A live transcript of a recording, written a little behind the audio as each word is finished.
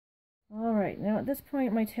Alright, now at this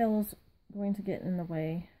point my tail is going to get in the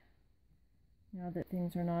way, now that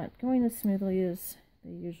things are not going as smoothly as they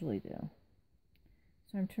usually do.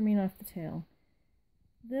 So I'm trimming off the tail.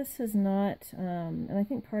 This is not, and I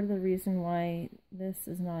think part of the reason why this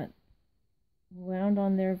is not wound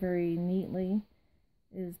on there very neatly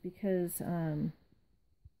is because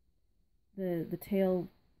the tail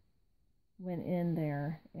went in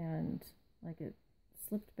there and like it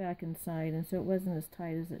slipped back inside, and so it wasn't as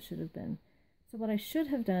tight as it should have been. So what I should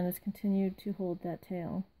have done is continued to hold that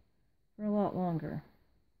tail for a lot longer.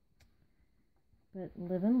 But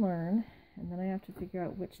live and learn, and then I have to figure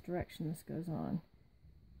out which direction this goes on.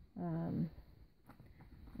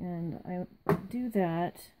 And I do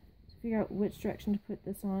that to figure out which direction to put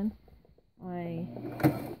this on. I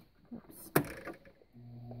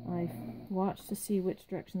watch to see which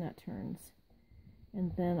direction that turns,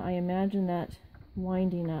 and then I imagine that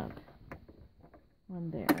winding up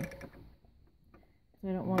on there. So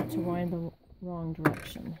I don't want it to wind the wrong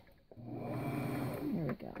direction. There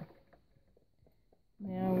we go.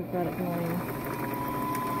 Now we've got it going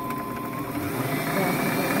back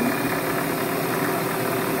again.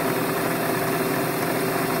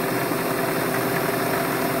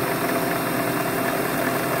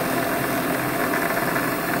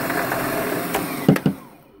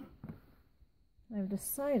 I've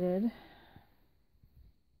decided,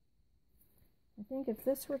 I think if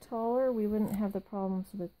this were taller, we wouldn't have the problems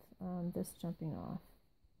with this jumping off.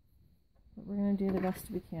 But we're going to do the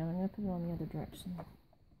best we can. I'm going to put it on the other direction.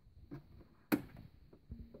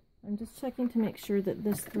 I'm just checking to make sure that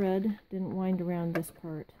this thread didn't wind around this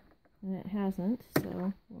part. And it hasn't,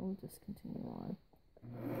 so we'll just continue on.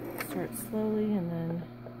 Start slowly and then...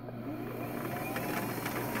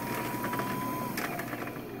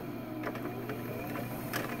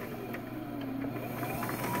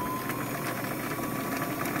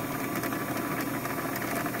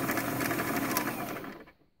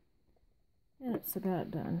 it's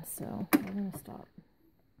about done, so I'm going to stop.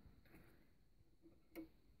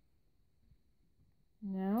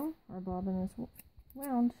 Now our bobbin is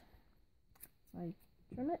wound. So I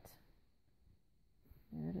trim it.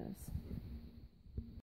 There it is.